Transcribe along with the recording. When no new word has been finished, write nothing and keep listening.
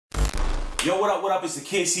Yo, what up, what up? It's the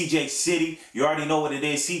kid CJ City. You already know what it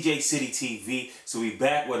is, CjCityTV. So we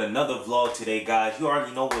back with another vlog today, guys. You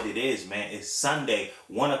already know what it is, man. It's Sunday,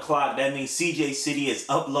 1 o'clock. That means CJ City is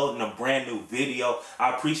uploading a brand new video.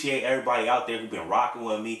 I appreciate everybody out there who's been rocking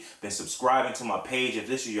with me, been subscribing to my page. If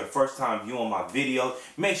this is your first time viewing my videos,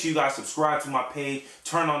 make sure you guys subscribe to my page,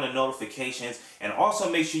 turn on the notifications, and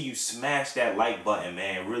also make sure you smash that like button,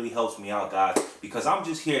 man. It really helps me out, guys, because I'm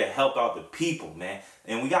just here to help out the people, man.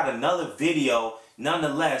 And we got another video,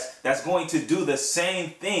 nonetheless, that's going to do the same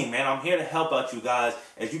thing, man. I'm here to help out you guys.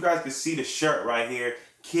 As you guys can see the shirt right here,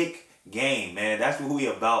 Kick Game, man. That's what we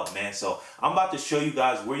about, man. So I'm about to show you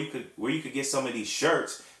guys where you could get some of these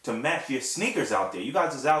shirts to match your sneakers out there. You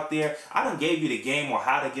guys is out there. I done gave you the game on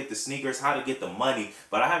how to get the sneakers, how to get the money,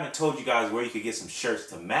 but I haven't told you guys where you could get some shirts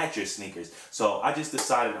to match your sneakers. So I just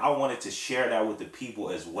decided I wanted to share that with the people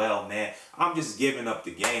as well, man. I'm just giving up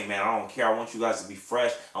the game, man. I don't care. I want you guys to be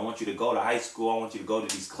fresh. I want you to go to high school. I want you to go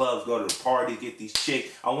to these clubs, go to the parties, get these chicks.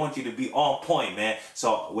 I want you to be on point, man.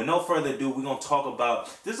 So with no further ado, we're going to talk about,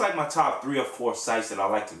 this is like my top 3 or 4 sites that I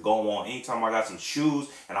like to go on. Anytime I got some shoes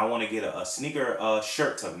and I want to get a sneaker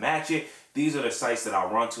shirt to match it, these are the sites that I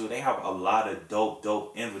run to. They have a lot of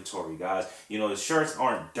dope inventory, guys. You know, the shirts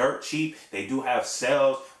aren't dirt cheap. They do have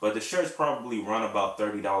sales, but the shirts probably run about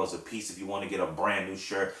 $30 a piece if you want to get a brand new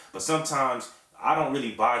shirt. But sometimes I don't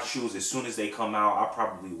really buy shoes as soon as they come out. I'll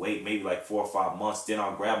probably wait maybe like 4 or 5 months. Then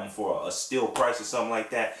I'll grab them for a steal price or something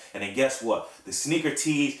like that. And then guess what? The sneaker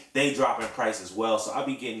tees, they drop in price as well. So I'll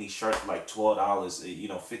be getting these shirts for like $12, you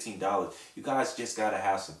know, $15. You guys just got to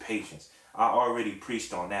have some patience. I already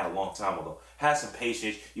preached on that a long time ago. Have some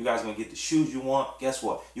patience. You guys gonna get the shoes you want. Guess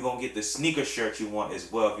what? You're gonna get the sneaker shirt you want as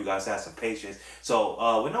well if you guys have some patience.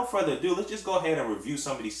 So with no further ado, let's just go ahead and review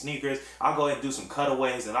some of these sneakers. I'll go ahead and do some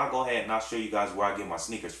cutaways, and I'll go ahead and I'll show you guys where I get my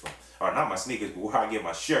sneakers from. Or not my sneakers, but where I get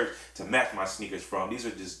my shirts to match my sneakers from. These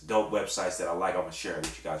are just dope websites that I like. I'm gonna share it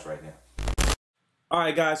with you guys right now.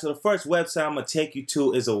 Alright guys, so the first website I'm going to take you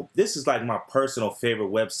to is this is like my personal favorite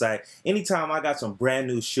website. Anytime I got some brand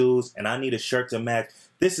new shoes and I need a shirt to match,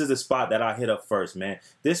 this is the spot that I hit up first, man.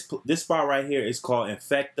 This spot right here is called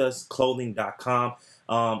infectusclothing.com.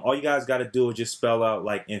 All you guys got to do is just spell out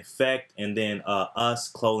like infect and then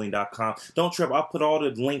usclothing.com. Don't trip. I'll put all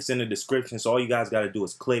the links in the description, so all you guys got to do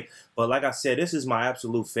is click. But like I said, this is my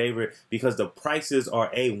absolute favorite because the prices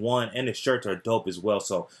are A1 and the shirts are dope as well.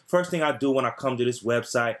 So first thing I do when I come to this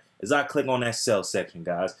website is I click on that sell section,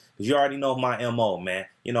 guys, because you already know my MO, man.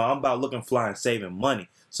 You know, I'm about looking fly and saving money.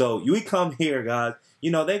 So you come here, guys. You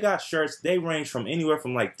know, they got shirts. They range from anywhere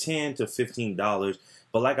from like $10 to $15.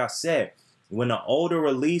 But like I said, when the older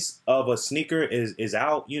release of a sneaker is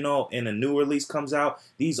out, you know, and a new release comes out,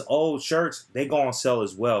 these old shirts, they go on sale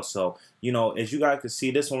as well. So, you know, as you guys can see,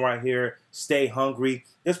 this one right here, Stay Hungry,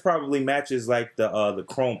 this probably matches like the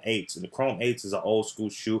Chrome 8s. And the Chrome 8s is an old school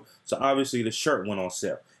shoe. So obviously the shirt went on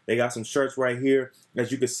sale. They got some shirts right here,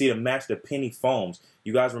 as you can see, to match the penny foams.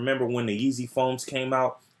 You guys remember when the Yeezy foams came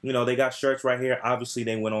out? You know, they got shirts right here. Obviously,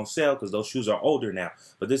 they went on sale because those shoes are older now.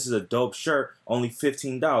 But this is a dope shirt, only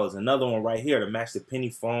 $15. Another one right here to match the penny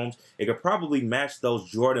foams. It could probably match those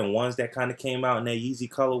Jordan 1s that kind of came out in that Yeezy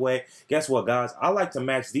colorway. Guess what, guys? I like to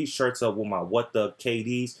match these shirts up with my What The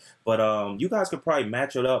KDs. But you guys could probably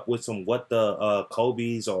match it up with some What The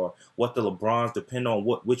Kobe's or What The LeBrons, depending on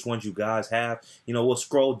which ones you guys have. You know, we'll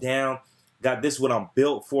scroll down. Got this what I'm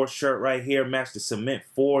built for shirt right here. Match the cement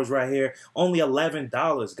 4s right here. Only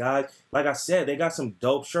 $11, guys. Like I said, they got some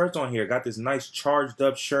dope shirts on here. Got this nice charged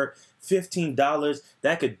up shirt. $15.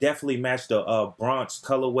 That could definitely match the bronze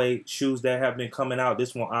colorway shoes that have been coming out.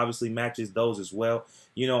 This one obviously matches those as well.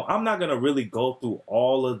 You know, I'm not going to really go through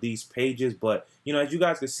all of these pages, but, you know, as you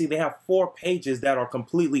guys can see, they have 4 pages that are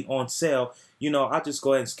completely on sale. You know, I'll just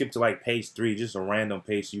go ahead and skip to like page 3, just a random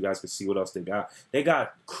page so you guys can see what else they got. They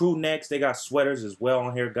got crew necks. They got sweaters as well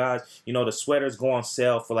on here, guys. You know, the sweaters go on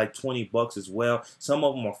sale for like 20 bucks as well. Some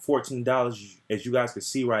of them are $14, as you guys can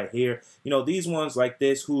see right here. You know, these ones like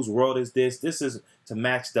this, Whose World Is This? This is to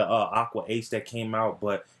match the Aqua Ace that came out,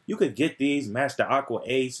 but you could get these, match the Aqua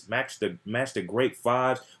Ace, match the Great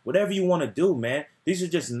 5s, whatever you want to do, man. These are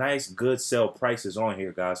just nice, good sale prices on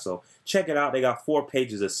here, guys. So check it out. They got 4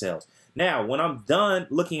 pages of sales. Now, when I'm done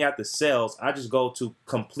looking at the sales, I just go to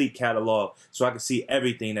complete catalog so I can see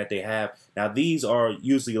everything that they have. Now, these are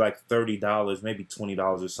usually like $30, maybe $20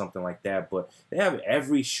 or something like that, but they have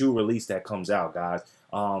every shoe release that comes out, guys.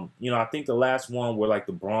 You know, I think the last one were like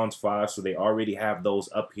the bronze 5, so they already have those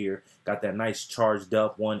up here. Got that nice charged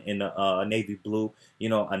up one in the navy blue. You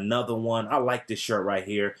know, another one. I like this shirt right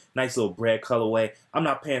here. Nice little bread colorway. I'm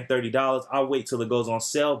not paying $30. I'll wait till it goes on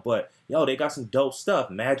sale, but yo, they got some dope stuff.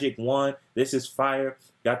 Magic 1, this is fire.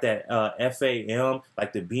 Got that FAM,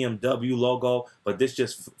 like the BMW logo, but this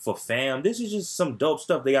just for fam. This is just some dope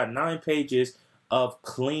stuff. They got 9 pages of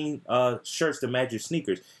clean shirts to match your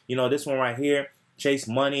sneakers. You know, this one right here, Chase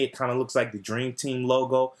Money, it kind of looks like the Dream Team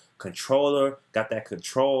logo. Controller, got that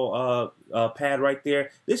control pad right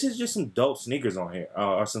there. This is just some dope sneakers on here,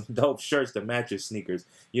 or some dope shirts to match your sneakers.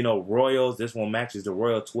 You know, Royals, this one matches the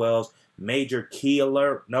Royal 12s. Major Key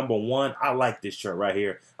Alert #1. I like this shirt right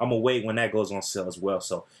here. I'm gonna wait when that goes on sale as well.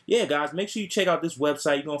 So yeah, guys, make sure you check out this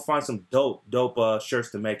website. You're gonna find some dope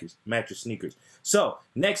shirts to match your sneakers. So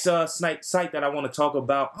next site that I want to talk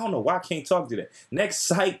about, I don't know why I can't talk to that. Next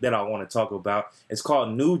site that I want to talk about is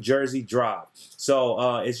called New Jersey Drive.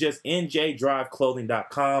 So it's just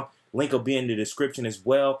njdriveclothing.com. Link will be in the description as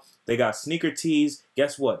well. They got sneaker tees.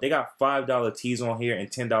 Guess what? They got $5 tees on here and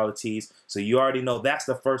 $10 tees. So you already know that's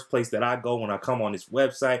the first place that I go when I come on this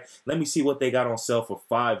website. Let me see what they got on sale for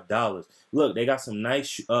 $5. Look, they got some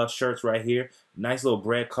nice shirts right here. Nice little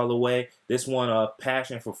bread colorway. This one,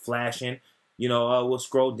 passion for flashing. You know, we'll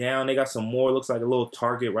scroll down. They got some more. Looks like a little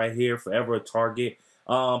Target right here. Forever a Target.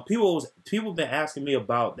 People been asking me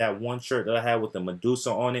about that one shirt that I had with the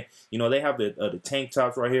Medusa on it. You know, they have the tank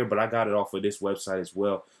tops right here, but I got it off of this website as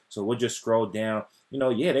well. So we'll just scroll down. You know,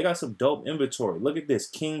 yeah, they got some dope inventory. Look at this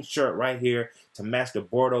King shirt right here to match the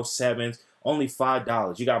Bordeaux 7s. Only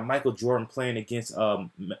 $5. You got Michael Jordan playing against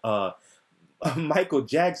Michael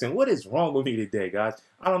Jackson. What is wrong with me today, guys?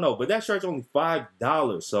 I don't know, but that shirt's only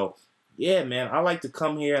 $5. So yeah, man, I like to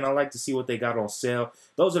come here and I like to see what they got on sale.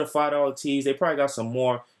 Those are the $5 tees. They probably got some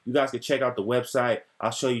more. You guys can check out the website.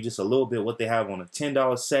 I'll show you just a little bit what they have on the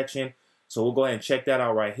 $10 section. So we'll go ahead and check that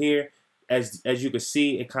out right here. As you can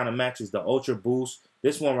see, it kind of matches the Ultra Boost.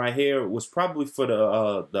 This one right here was probably for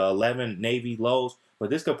the 11 navy lows, but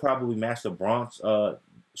this could probably match the bronze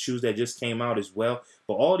shoes that just came out as well.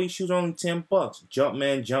 But all these shoes are only $10.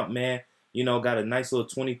 Jumpman, you know, got a nice little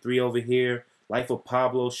 23 over here. Life of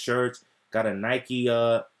Pablo shirts. Got a Nike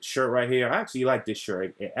shirt right here. I actually like this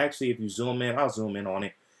shirt. It actually, if you zoom in, I'll zoom in on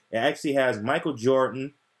it. It actually has Michael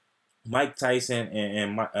Jordan, Mike Tyson,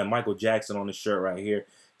 and Michael Jackson on the shirt right here.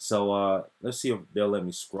 So let's see if they'll let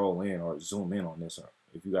me scroll in or zoom in on this, or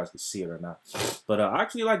if you guys can see it or not. But I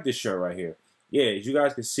actually like this shirt right here. Yeah, as you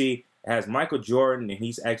guys can see, it has Michael Jordan, and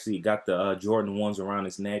he's actually got the Jordan 1s around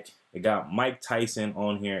his neck. It got Mike Tyson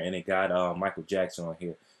on here, and it got Michael Jackson on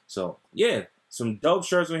here. So yeah, some dope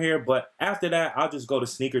shirts on here. But after that, I'll just go to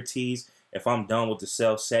sneaker tees if I'm done with the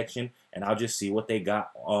sale section, and I'll just see what they got,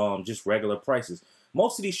 just regular prices.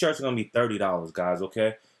 Most of these shirts are gonna be $30, guys.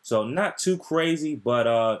 Okay. So not too crazy,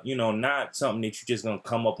 but you know, not something that you're just gonna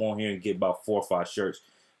come up on here and get about 4 or 5 shirts.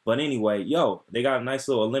 But anyway, yo, they got a nice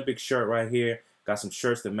little Olympic shirt right here. Got some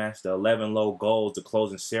shirts to match the 11 low goals, the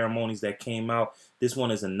closing ceremonies that came out. This one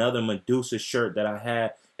is another Medusa shirt that I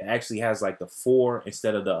had. It actually has like the 4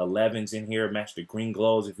 instead of the 11s in here. Match the green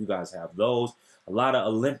glows if you guys have those. A lot of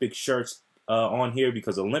Olympic shirts on here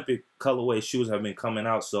because Olympic colorway shoes have been coming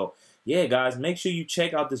out. So yeah, guys, make sure you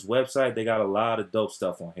check out this website. They got a lot of dope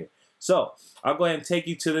stuff on here. So I'll go ahead and take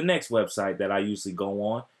you to the next website that I usually go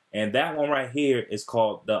on. And that one right here is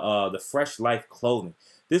called the Fresh Life Clothing.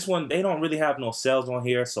 This one, they don't really have no sales on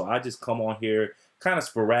here. So I just come on here kind of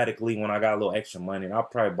sporadically when I got a little extra money. And I'll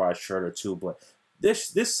probably buy a shirt or two. But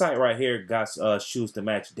this site right here got shoes to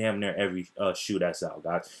match damn near every shoe that's out,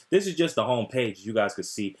 guys. This is just the home page. You guys can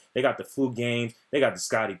see they got the Flu Games, they got the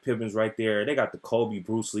Scottie Pippens right there, they got the Kobe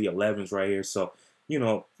Bruce Lee 11s right here. So you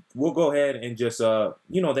know, we'll go ahead and just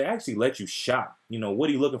you know, they actually let you shop. You know,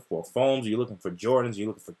 what are you looking for? Foams? Are you looking for Jordans? Are you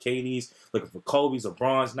looking for KDs? Looking for Kobe's,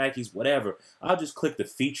 LeBrons, Nikes, whatever? I'll just click the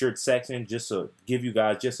featured section just to give you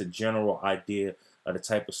guys just a general idea of the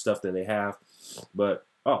type of stuff that they have. But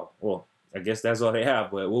oh well, I guess that's all they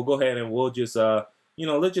have. But we'll go ahead and we'll just, you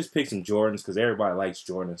know, let's just pick some Jordans because everybody likes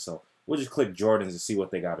Jordans. So we'll just click Jordans and see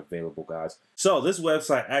what they got available, guys. So this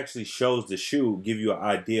website actually shows the shoe, give you an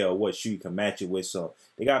idea of what shoe you can match it with. So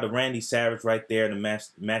they got the Randy Savage right there to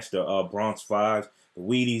match the Bronx 5s. The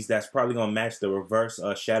Wheaties, that's probably going to match the reverse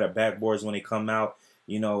shattered backboards when they come out.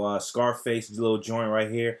 You know, Scarface little joint right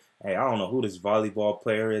here. Hey, I don't know who this volleyball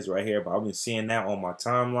player is right here, but I've been seeing that on my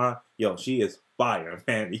timeline. Yo, she is fire,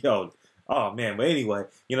 man. Yo. Oh, man. But anyway,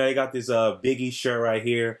 you know, they got this Biggie shirt right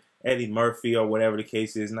here. Eddie Murphy or whatever the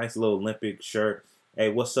case is. Nice little Olympic shirt. Hey,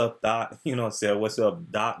 what's up, Dot? You know what I'm saying? What's up,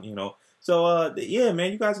 Dot? You know. So, yeah,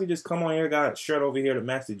 man, you guys can just come on here. Got a shirt over here to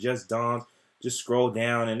match the Just Dons. Just scroll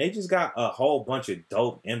down. And they just got a whole bunch of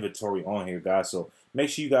dope inventory on here, guys. So make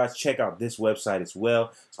sure you guys check out this website as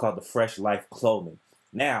well. It's called the Fresh Life Clothing.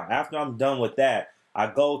 Now, after I'm done with that, I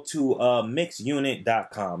go to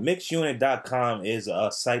mixunit.com. Mixunit.com is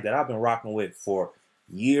a site that I've been rocking with for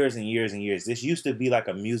years and years and years. This used to be like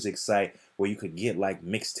a music site where you could get like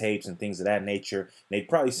mixtapes and things of that nature. They'd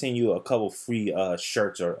probably send you a couple free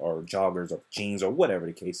shirts or joggers or jeans or whatever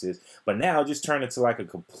the case is. But now just turn into like a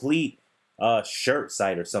complete shirt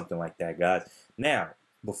site or something like that, guys. Now,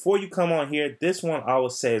 before you come on here, this one I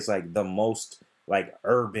would say is like the most like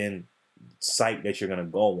urban site that you're gonna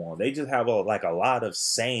go on. They just have like a lot of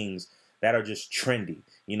sayings that are just trendy,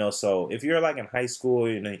 you know. So if you're like in high school,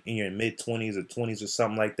 in your mid-20s or 20s or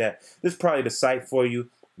something like that, this is probably the site for you.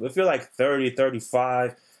 But if you're like 30,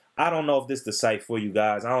 35, I don't know if this is the site for you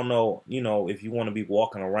guys. I don't know, you know, if you want to be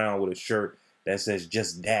walking around with a shirt that says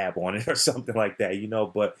just dab on it or something like that, you know.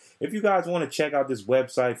 But if you guys want to check out this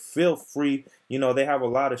website, feel free. You know, they have a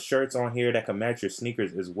lot of shirts on here that can match your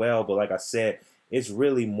sneakers as well. But like I said, it's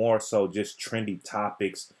really more so just trendy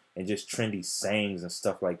topics and just trendy sayings and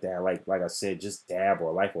stuff like that. Like I said, just dab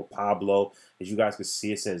or Life of Pablo. As you guys can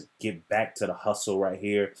see, it says get back to the hustle right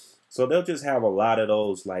here. So they'll just have a lot of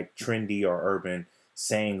those like trendy or urban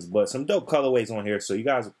sayings, but some dope colorways on here. So you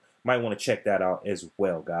guys might want to check that out as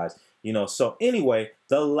well, guys. You know, so anyway,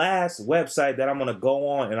 the last website that I'm going to go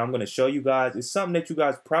on and I'm going to show you guys is something that you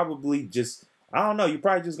guys probably just, I don't know, you're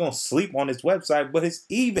probably just going to sleep on this website, but it's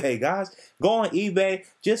eBay, guys. Go on eBay,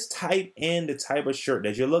 just type in the type of shirt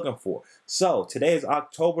that you're looking for. So today is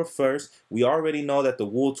October 1st. We already know that the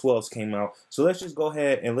Wool 12s came out. So let's just go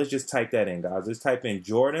ahead and let's just type that in, guys. Let's type in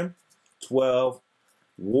Jordan 12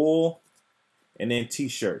 Wool and then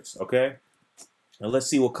t-shirts, okay? And let's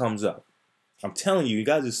see what comes up. I'm telling you, you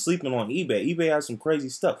guys are sleeping on eBay. eBay has some crazy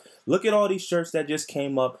stuff. Look at all these shirts that just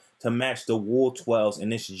came up to match the Wool 12s,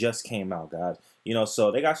 and this just came out, guys. You know,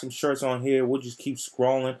 so they got some shirts on here. We'll just keep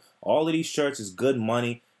scrolling. All of these shirts is good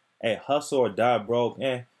money. Hey, hustle or die broke.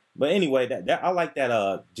 But anyway, that I like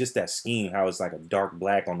that just that scheme, how it's like a dark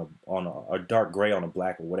black on a dark gray on a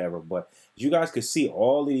black or whatever. But as you guys can see,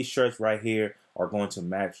 all of these shirts right here are going to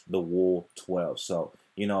match the Wool 12. So,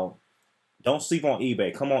 you know, don't sleep on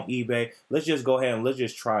eBay. Come on eBay. Let's just go ahead and let's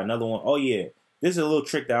just try another one. Oh yeah, this is a little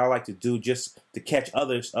trick that I like to do just to catch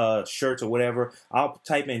other shirts or whatever. I'll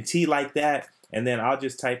type in T like that, and then I'll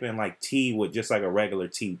just type in like T with just like a regular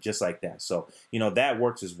T, just like that. So, you know, that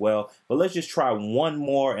works as well. But let's just try one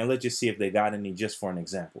more and let's just see if they got any just for an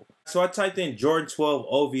example. So I typed in Jordan 12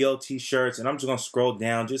 OVO t-shirts, and I'm just going to scroll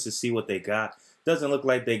down just to see what they got. Doesn't look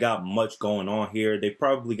like they got much going on here. They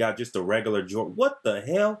probably got just a regular Jordan. What the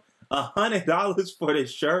hell? $100 for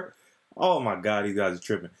this shirt? Oh my God, these guys are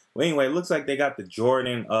tripping. Well, anyway, it looks like they got the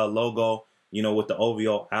Jordan logo, you know, with the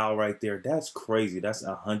OVO owl right there. That's crazy. That's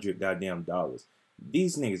 $100 goddamn dollars.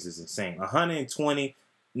 These niggas is insane. $120,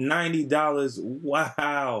 $90.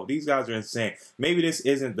 Wow, these guys are insane. Maybe this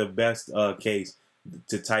isn't the best case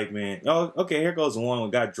to type in. Oh, okay, here goes one.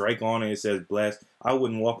 We got Drake on it. It says blessed. I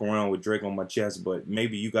wouldn't walk around with Drake on my chest, but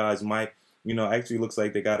maybe you guys might. You know, actually looks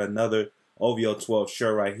like they got another OVO 12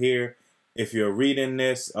 shirt right here. If you're reading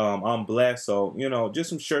this, I'm blessed. So, you know, just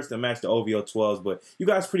some shirts that match the OVO 12s. But you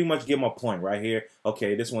guys pretty much get my point right here.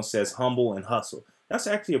 Okay, this one says humble and hustle. That's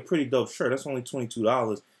actually a pretty dope shirt. That's only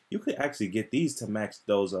 $22. You could actually get these to match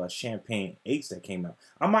those champagne 8s that came out.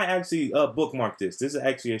 I might actually bookmark this. This is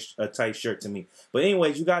actually a tight shirt to me. But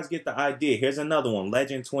anyways, you guys get the idea. Here's another one,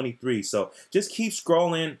 Legend 23. So just keep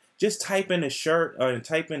scrolling. Just type in the shirt and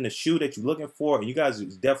type in the shoe that you're looking for, and you guys are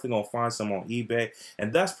definitely going to find some on eBay.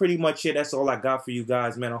 And that's pretty much it. That's all I got for you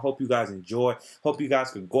guys, man. I hope you guys enjoy. Hope you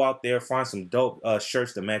guys could go out there, find some dope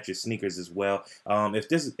shirts to match your sneakers as well. If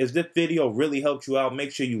this video really helped you out,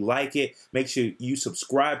 make sure you like it. Make sure you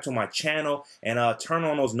subscribe to my channel and turn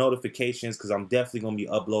on those notifications, because I'm definitely going to be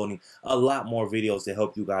uploading a lot more videos to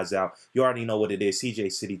help you guys out. You already know what it is,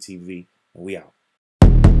 CJ City TV, and we out.